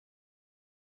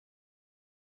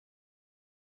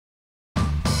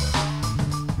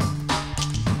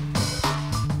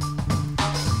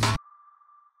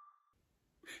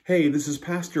Hey, this is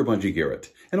Pastor Bunjee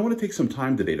Garrett, and I want to take some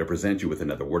time today to present you with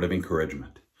another word of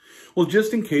encouragement. Well,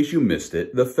 just in case you missed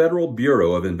it, the Federal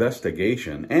Bureau of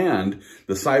Investigation and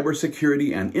the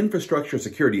Cybersecurity and Infrastructure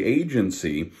Security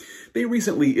Agency, they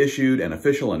recently issued an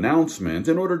official announcement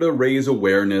in order to raise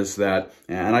awareness that,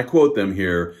 and I quote them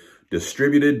here,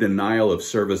 distributed denial of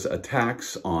service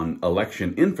attacks on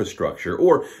election infrastructure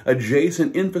or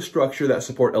adjacent infrastructure that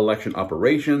support election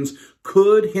operations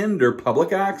could hinder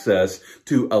public access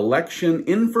to election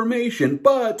information,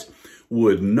 but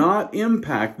would not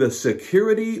impact the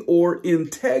security or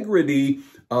integrity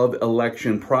of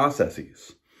election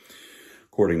processes.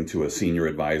 According to a senior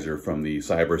advisor from the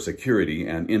Cybersecurity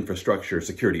and Infrastructure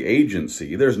Security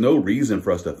Agency, there's no reason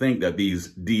for us to think that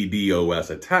these DDoS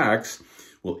attacks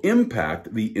will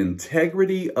impact the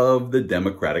integrity of the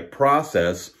democratic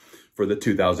process for the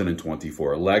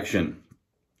 2024 election.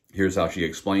 Here's how she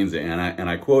explains it, and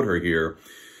I quote her here.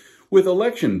 With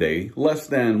Election Day less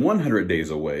than 100 days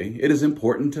away, it is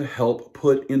important to help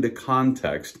put into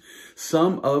context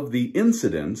some of the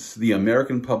incidents the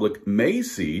American public may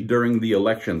see during the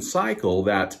election cycle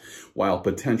that, while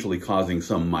potentially causing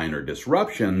some minor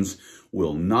disruptions,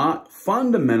 will not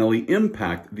fundamentally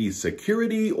impact the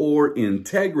security or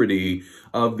integrity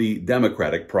of the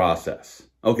democratic process.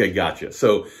 Okay, gotcha.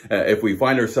 So if we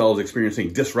find ourselves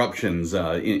experiencing disruptions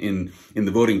in the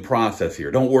voting process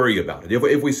here, don't worry about it.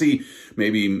 If we see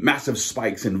maybe massive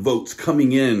spikes in votes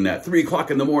coming in at 3 o'clock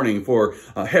in the morning for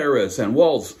Harris and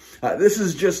Walz, this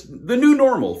is just the new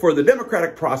normal for the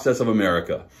democratic process of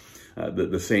America.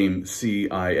 The same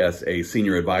CISA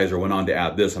senior advisor went on to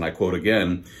add this, and I quote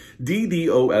again,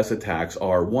 DDoS attacks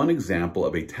are one example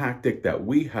of a tactic that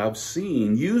we have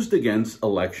seen used against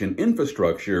election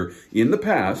infrastructure in the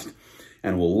past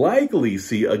and will likely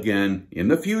see again in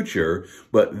the future,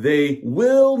 but they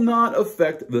will not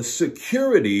affect the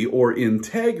security or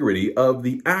integrity of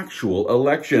the actual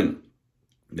election.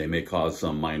 They may cause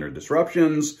some minor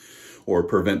disruptions or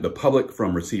prevent the public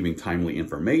from receiving timely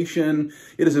information.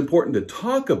 It is important to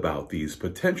talk about these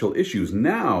potential issues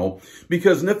now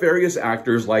because nefarious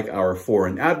actors like our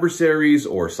foreign adversaries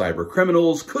or cyber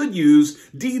criminals could use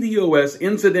DDoS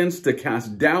incidents to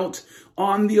cast doubt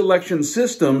on the election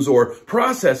systems or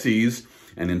processes.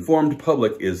 An informed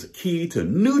public is key to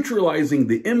neutralizing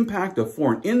the impact of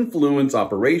foreign influence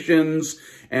operations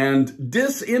and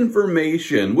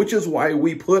disinformation, which is why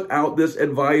we put out this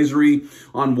advisory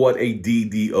on what a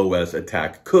DDoS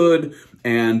attack could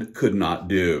and could not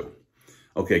do.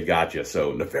 Okay, gotcha.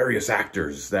 So nefarious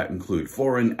actors that include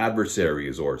foreign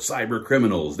adversaries or cyber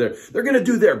criminals, they're going to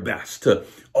do their best to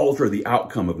alter the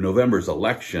outcome of November's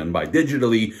election by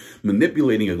digitally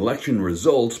manipulating election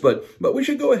results. But we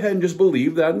should go ahead and just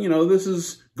believe that, this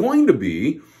is going to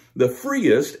be the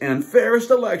freest and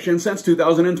fairest election since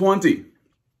 2020.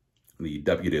 The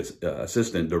Deputy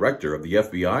Assistant Director of the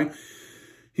FBI,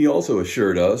 he also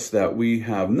assured us that we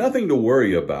have nothing to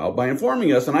worry about by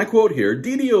informing us, and I quote here,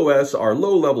 DDoS are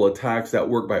low-level attacks that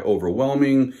work by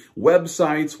overwhelming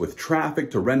websites with traffic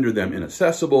to render them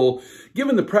inaccessible.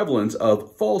 Given the prevalence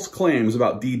of false claims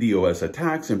about DDoS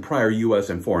attacks in prior U.S.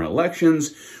 and foreign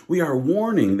elections, we are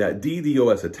warning that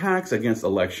DDoS attacks against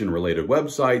election-related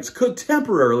websites could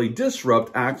temporarily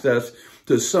disrupt access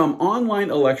to some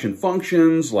online election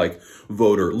functions like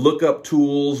voter lookup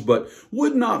tools, but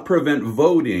would not prevent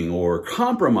voting or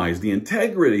compromise the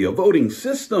integrity of voting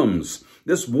systems.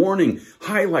 This warning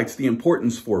highlights the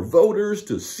importance for voters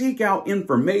to seek out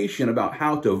information about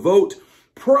how to vote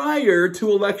prior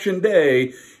to Election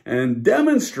Day and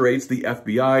demonstrates the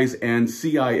FBI's and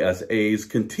CISA's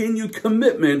continued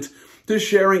commitment to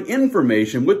sharing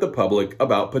information with the public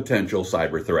about potential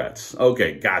cyber threats.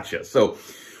 Okay, gotcha. So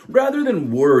rather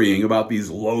than worrying about these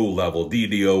low-level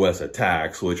DDoS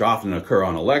attacks, which often occur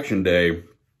on Election Day,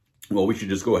 well, we should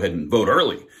just go ahead and vote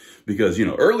early. Because,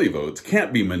 early votes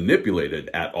can't be manipulated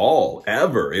at all,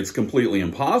 ever. It's completely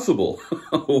impossible.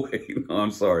 Oh, wait, no,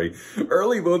 I'm sorry.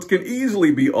 Early votes can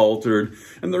easily be altered,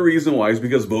 and the reason why is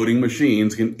because voting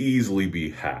machines can easily be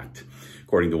hacked.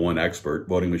 According to one expert,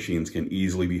 voting machines can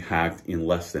easily be hacked in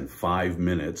less than 5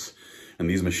 minutes. And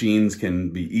these machines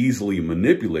can be easily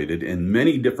manipulated in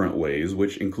many different ways,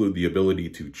 which include the ability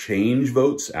to change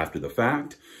votes after the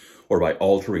fact, or by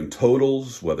altering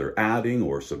totals, whether adding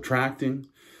or subtracting.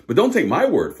 But don't take my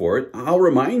word for it. I'll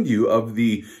remind you of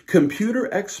the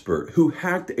computer expert who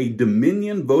hacked a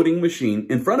Dominion voting machine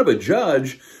in front of a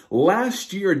judge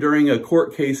last year during a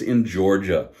court case in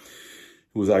Georgia.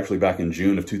 It was actually back in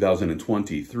June of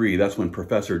 2023. That's when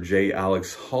Professor J.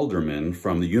 Alex Halderman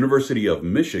from the University of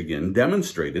Michigan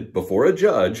demonstrated before a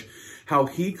judge how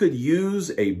he could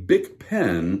use a Bic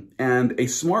pen and a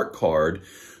smart card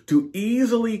to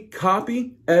easily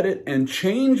copy, edit, and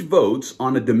change votes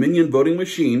on a Dominion voting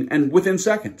machine and within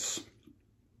seconds.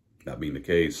 That being the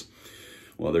case,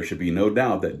 well, there should be no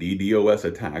doubt that DDoS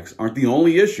attacks aren't the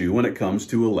only issue when it comes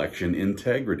to election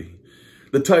integrity.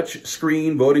 The touch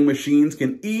screen voting machines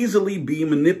can easily be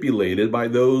manipulated by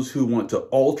those who want to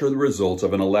alter the results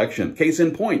of an election. Case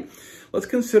in point, let's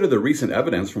consider the recent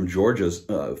evidence from Georgia's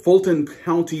Fulton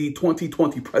County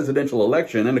 2020 presidential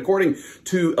election. And according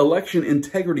to election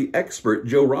integrity expert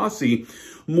Joe Rossi,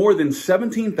 more than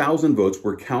 17,000 votes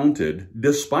were counted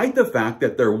despite the fact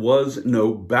that there was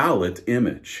no ballot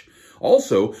image.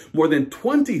 Also, more than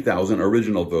 20,000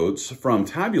 original votes from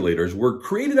tabulators were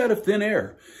created out of thin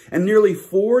air, and nearly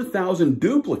 4,000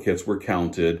 duplicates were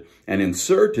counted and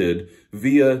inserted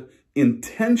via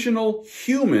intentional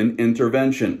human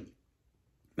intervention.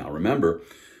 Now remember,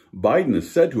 Biden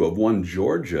is said to have won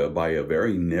Georgia by a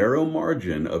very narrow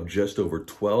margin of just over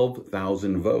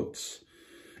 12,000 votes.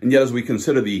 And yet, as we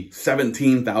consider the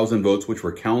 17,000 votes which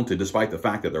were counted despite the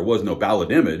fact that there was no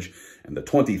ballot image, and the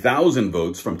 20,000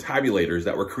 votes from tabulators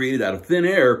that were created out of thin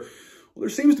air, well, there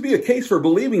seems to be a case for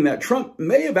believing that Trump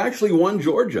may have actually won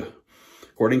Georgia.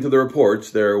 According to the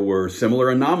reports, there were similar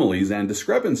anomalies and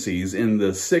discrepancies in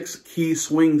the 6 key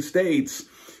swing states,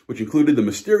 which included the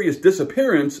mysterious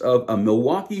disappearance of a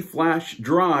Milwaukee flash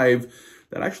drive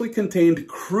that actually contained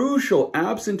crucial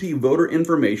absentee voter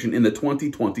information in the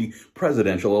 2020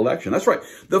 presidential election. That's right.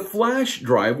 The flash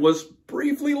drive was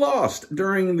briefly lost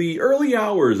during the early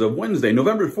hours of Wednesday,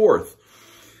 November 4th.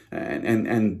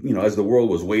 And you know, as the world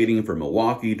was waiting for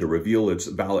Milwaukee to reveal its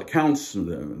ballot counts,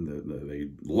 they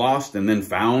lost and then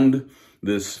found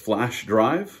this flash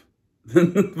drive.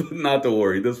 Not to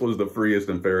worry, this was the freest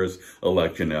and fairest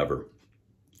election ever.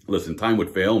 Listen, time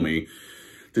would fail me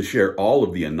to share all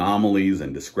of the anomalies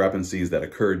and discrepancies that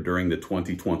occurred during the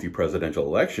 2020 presidential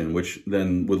election, which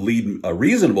then would lead a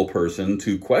reasonable person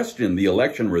to question the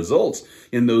election results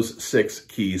in those 6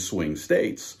 key swing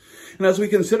states. And as we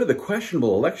consider the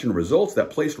questionable election results that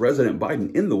placed President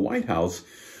Biden in the White House,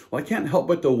 well, I can't help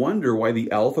but to wonder why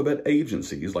the alphabet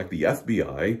agencies like the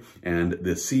FBI and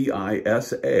the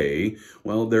CISA,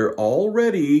 well, they're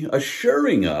already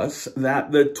assuring us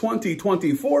that the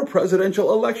 2024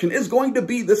 presidential election is going to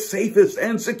be the safest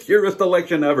and securest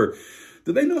election ever.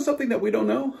 Do they know something that we don't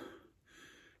know?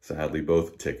 Sadly,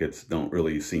 both tickets don't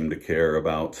really seem to care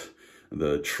about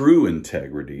the true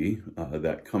integrity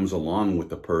that comes along with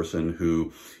the person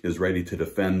who is ready to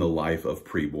defend the life of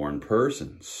preborn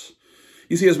persons.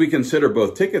 You see, as we consider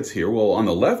both tickets here, well, on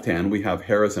the left hand, we have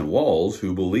Harris and Walz,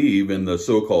 who believe in the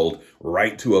so-called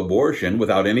right to abortion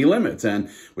without any limits. And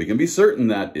we can be certain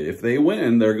that if they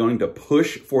win, they're going to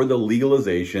push for the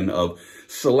legalization of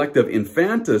selective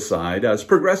infanticide as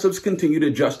progressives continue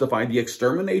to justify the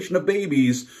extermination of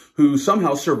babies who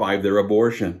somehow survived their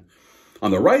abortion.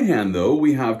 On the right hand, though,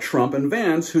 we have Trump and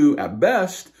Vance, who at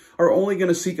best are only going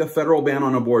to seek a federal ban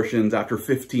on abortions after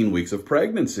 15 weeks of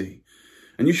pregnancy.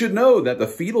 And you should know that the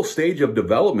fetal stage of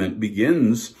development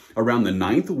begins around the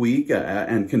 9th week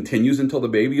and continues until the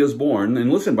baby is born.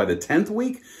 And listen, by the 10th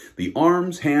week, the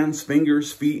arms, hands,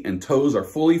 fingers, feet, and toes are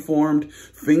fully formed.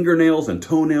 Fingernails and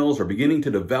toenails are beginning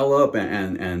to develop,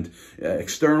 and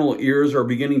external ears are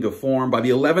beginning to form. By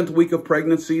the 11th week of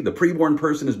pregnancy, the preborn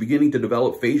person is beginning to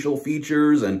develop facial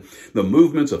features, and the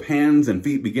movements of hands and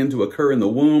feet begin to occur in the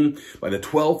womb. By the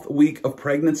 12th week of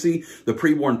pregnancy, the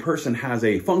preborn person has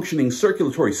a functioning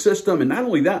circulatory system, and not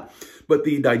only that, but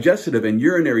the digestive and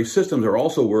urinary systems are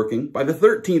also working. By the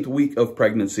 13th week of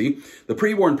pregnancy, the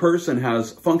preborn person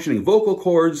has functioning vocal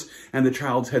cords, and the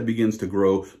child's head begins to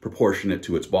grow proportionate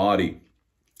to its body.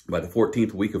 By the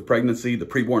 14th week of pregnancy, the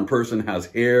preborn person has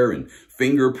hair and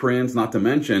fingerprints, not to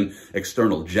mention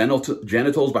external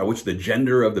genitals by which the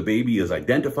gender of the baby is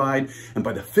identified. And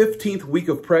by the 15th week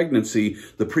of pregnancy,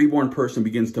 the preborn person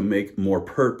begins to make more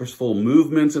purposeful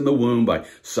movements in the womb by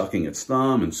sucking its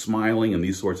thumb and smiling and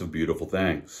these sorts of beautiful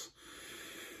things.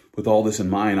 With all this in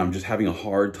mind, I'm just having a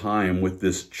hard time with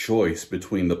this choice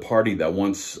between the party that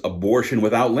wants abortion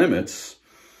without limits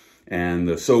and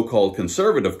the so-called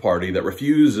conservative party that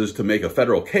refuses to make a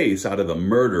federal case out of the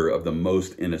murder of the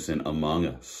most innocent among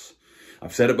us.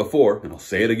 I've said it before, and I'll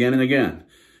say it again and again.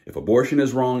 If abortion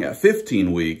is wrong at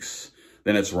 15 weeks,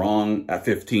 then it's wrong at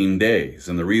 15 days.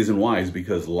 And the reason why is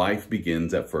because life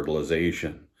begins at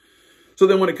fertilization. So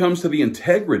then when it comes to the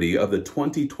integrity of the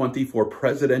 2024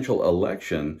 presidential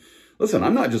election, listen,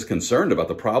 I'm not just concerned about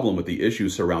the problem with the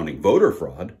issues surrounding voter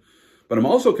fraud, but I'm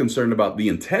also concerned about the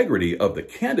integrity of the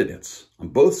candidates on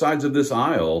both sides of this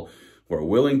aisle who are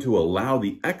willing to allow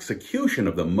the execution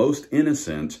of the most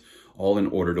innocent, all in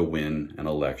order to win an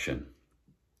election.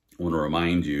 I want to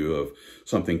remind you of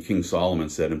something King Solomon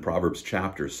said in Proverbs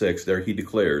chapter 6. There he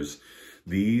declares,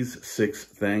 "These 6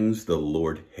 things the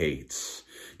Lord hates.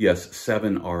 Yes,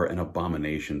 7 are an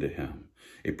abomination to him.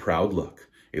 A proud look,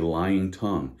 a lying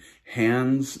tongue,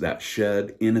 hands that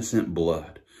shed innocent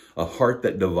blood, a heart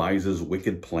that devises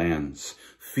wicked plans,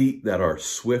 feet that are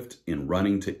swift in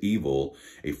running to evil,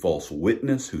 a false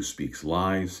witness who speaks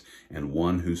lies, and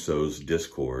one who sows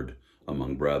discord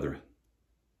among brethren."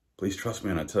 Please trust me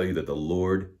when I tell you that the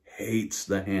Lord hates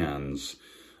the hands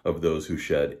of those who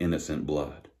shed innocent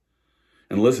blood.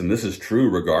 And listen, this is true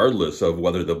regardless of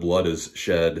whether the blood is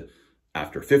shed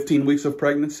after 15 weeks of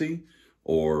pregnancy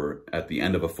or at the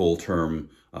end of a full-term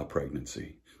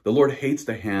pregnancy. The Lord hates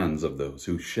the hands of those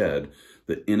who shed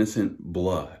the innocent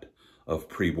blood of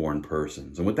preborn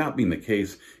persons. And with that being the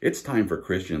case, it's time for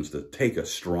Christians to take a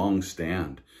strong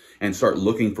stand and start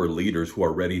looking for leaders who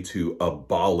are ready to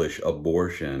abolish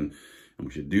abortion. And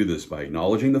we should do this by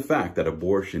acknowledging the fact that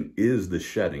abortion is the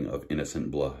shedding of innocent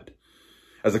blood.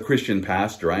 As a Christian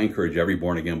pastor, I encourage every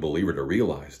born-again believer to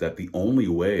realize that the only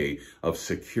way of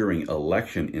securing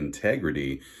election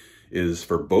integrity is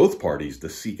for both parties to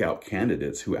seek out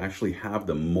candidates who actually have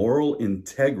the moral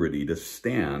integrity to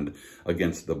stand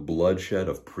against the bloodshed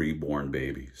of preborn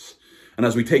babies. And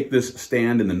as we take this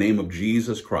stand in the name of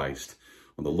Jesus Christ,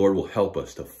 the Lord will help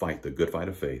us to fight the good fight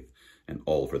of faith, and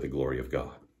all for the glory of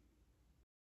God.